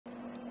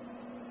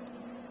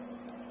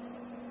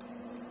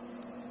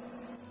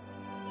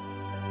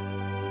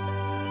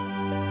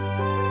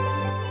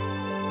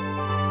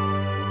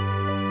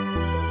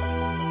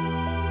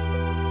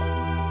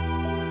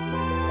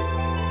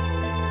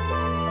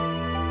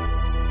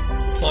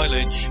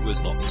Silage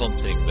was not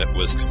something that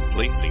was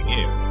completely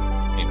new.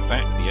 In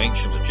fact, the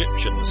ancient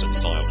Egyptians had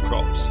siled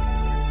crops.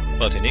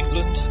 But in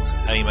England,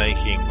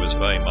 haymaking was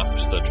very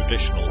much the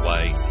traditional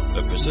way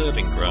of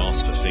preserving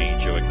grass for feed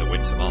during the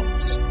winter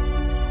months.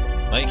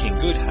 Making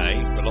good hay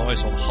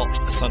relies on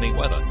hot, sunny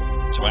weather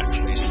to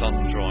actually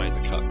sun-dry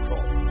the cut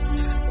crop.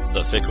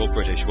 The fickle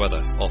British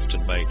weather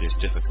often made this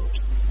difficult.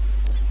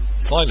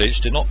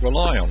 Silage did not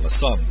rely on the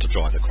sun to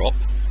dry the crop.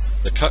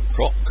 The cut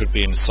crop could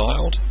be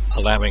ensiled,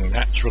 allowing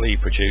naturally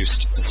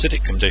produced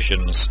acidic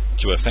conditions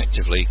to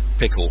effectively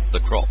pickle the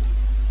crop.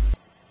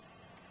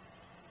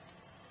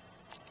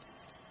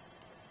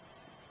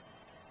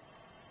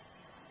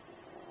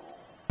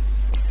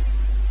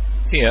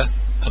 Here,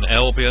 an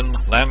Albion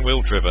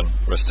land-wheel-driven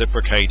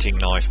reciprocating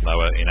knife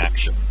mower in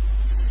action.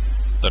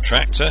 The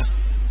tractor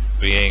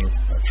being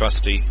a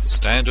trusty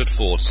standard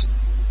Fordson.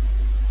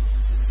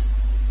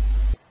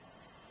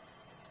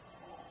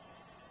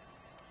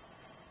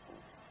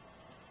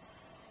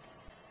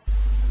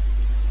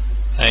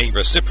 A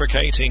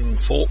reciprocating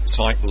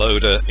fork-type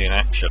loader in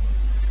action.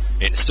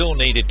 It still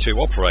needed two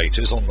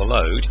operators on the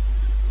load,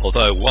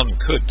 although one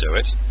could do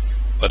it,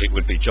 but it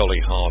would be jolly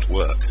hard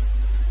work.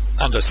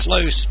 And a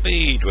slow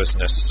speed was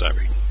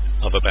necessary,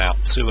 of about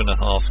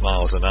 2.5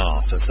 miles an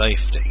hour for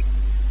safety.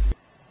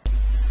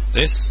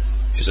 This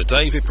is a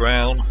David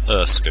Brown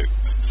earth scoop,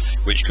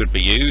 which could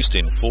be used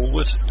in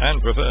forward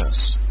and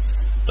reverse.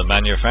 The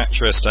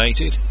manufacturer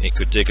stated it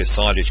could dig a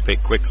silage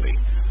pit quickly,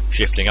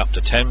 shifting up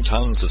to 10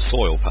 tons of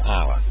soil per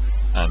hour,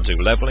 and do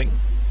levelling,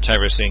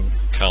 terracing,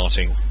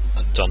 carting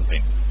and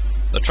dumping.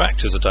 The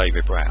tractors are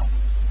David Brown,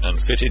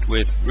 and fitted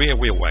with rear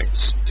wheel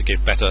weights to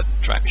give better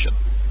traction.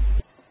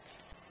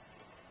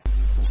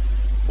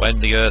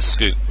 When the earth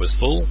scoop was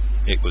full,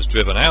 it was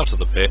driven out of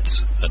the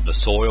pit, and the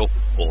soil,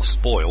 or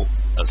spoil,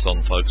 as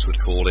some folks would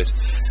call it,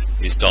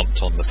 is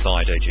dumped on the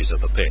side edges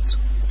of the pit.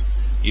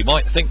 You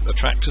might think the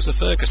tractor's a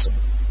Ferguson.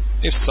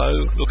 If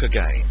so, look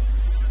again.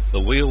 The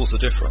wheels are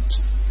different.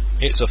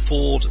 It's a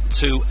Ford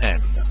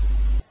 2N.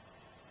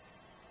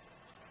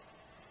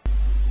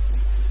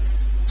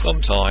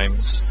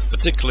 Sometimes,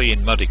 particularly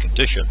in muddy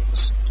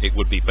conditions, it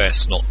would be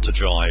best not to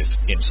drive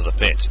into the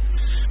pit.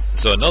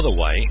 So another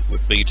way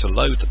would be to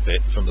load the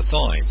pit from the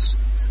sides,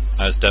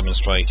 as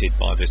demonstrated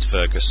by this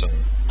Ferguson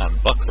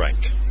and buck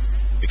rake.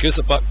 Because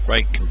the buck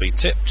rake can be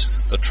tipped,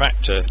 the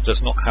tractor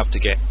does not have to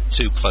get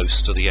too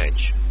close to the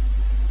edge.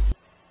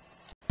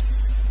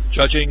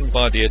 Judging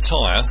by the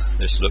attire,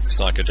 this looks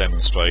like a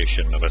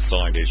demonstration of a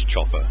silage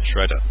chopper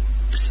shredder.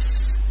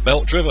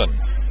 Belt driven,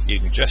 you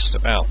can just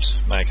about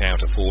make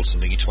out a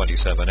Fordson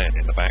E27N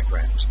in the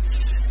background.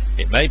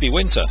 It may be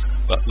winter,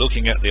 but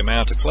looking at the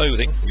amount of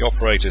clothing the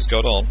operator's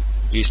got on,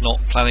 he's not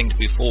planning to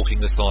be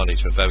forking the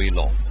silage for very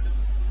long.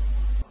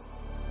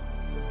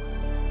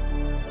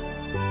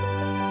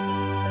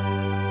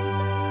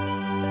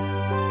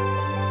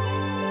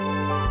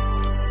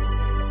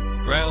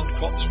 Ground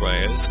crop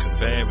sprayers can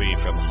vary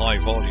from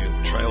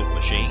high-volume trailed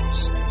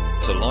machines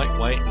to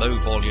lightweight,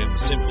 low-volume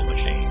simple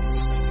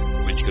machines,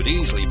 which could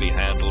easily be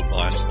handled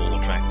by a small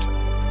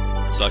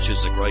tractor, such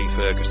as the grey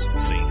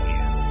Ferguson seen here.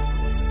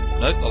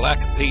 Note the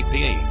lack of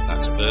PPE,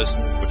 that's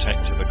personal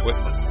protective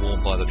equipment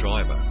worn by the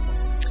driver.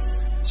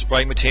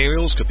 Spray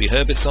materials could be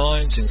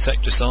herbicides,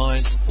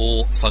 insecticides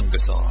or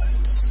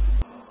fungicides.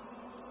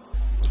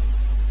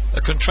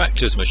 A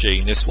contractor's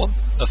machine, this one,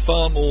 a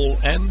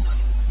Farmall M,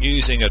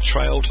 using a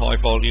trailed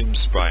high-volume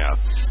sprayer,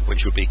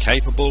 which would be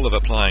capable of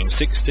applying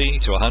 60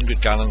 to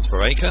 100 gallons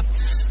per acre,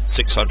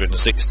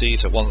 660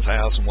 to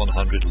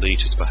 1,100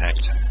 litres per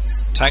hectare.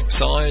 Tank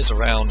size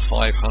around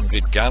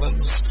 500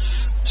 gallons,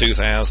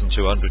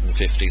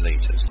 2,250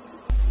 litres.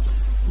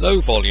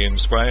 Low-volume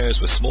sprayers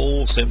were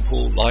small,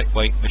 simple,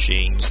 lightweight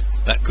machines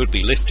that could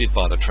be lifted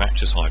by the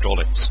tractor's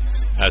hydraulics,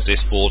 as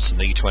this Fordson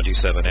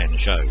E27N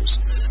shows.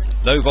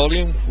 Low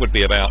volume would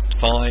be about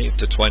 5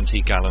 to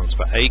 20 gallons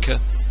per acre,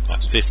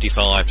 that's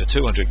 55 to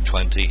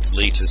 220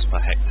 litres per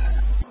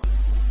hectare.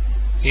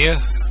 Here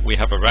we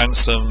have a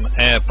Ransom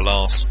Air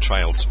Blast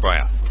trailed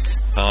sprayer,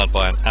 powered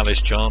by an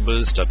Alice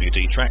Chambers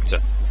WD tractor.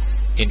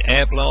 In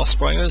air blast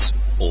sprayers,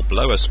 or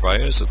blower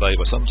sprayers as they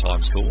were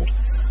sometimes called,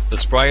 the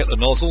spray at the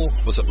nozzle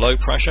was at low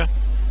pressure,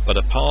 but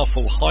a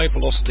powerful high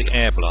velocity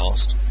air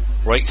blast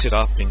breaks it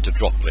up into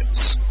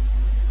droplets.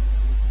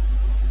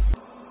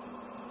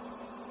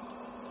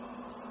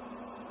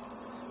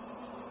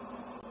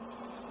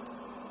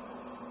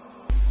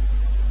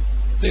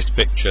 This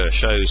picture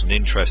shows an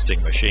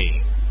interesting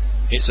machine.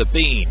 It's a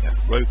Bean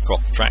row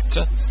crop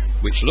tractor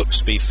which looks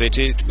to be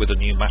fitted with a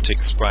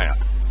pneumatic sprayer,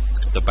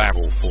 the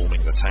barrel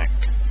forming the tank.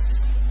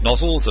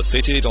 Nozzles are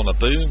fitted on a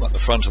boom at the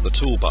front of the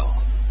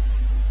toolbar.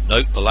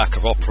 Note the lack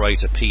of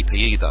operator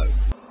PPE though.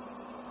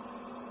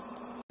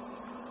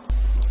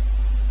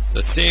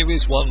 The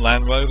Series 1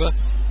 Land Rover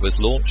was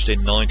launched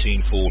in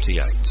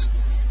 1948.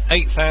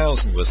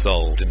 8,000 were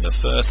sold in the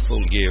first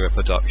full year of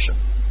production.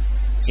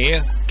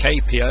 Here,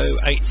 KPO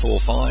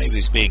 845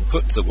 is being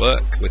put to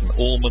work with an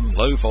Allman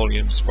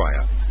low-volume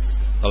sprayer,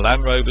 the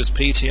Land Rover's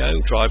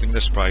PTO driving the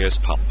sprayer's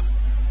pump.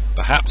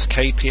 Perhaps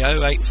KPO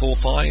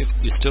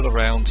 845 is still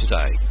around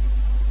today.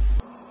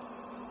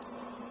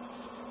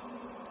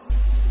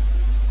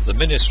 The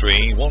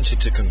Ministry wanted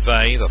to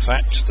convey the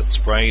fact that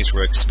sprays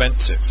were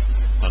expensive,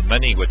 and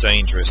many were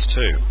dangerous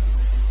too.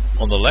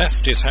 On the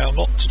left is how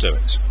not to do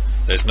it.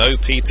 There's no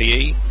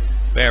PPE,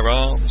 bare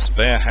arms,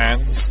 bare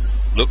hands.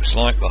 Looks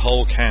like the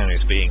whole can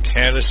is being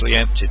carelessly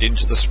emptied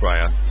into the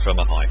sprayer from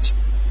a height.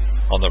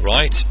 On the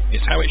right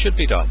is how it should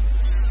be done.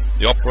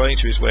 The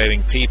operator is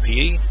wearing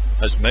PPE,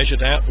 has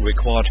measured out the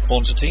required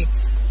quantity,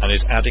 and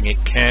is adding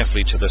it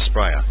carefully to the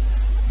sprayer,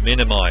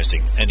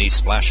 minimising any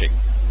splashing.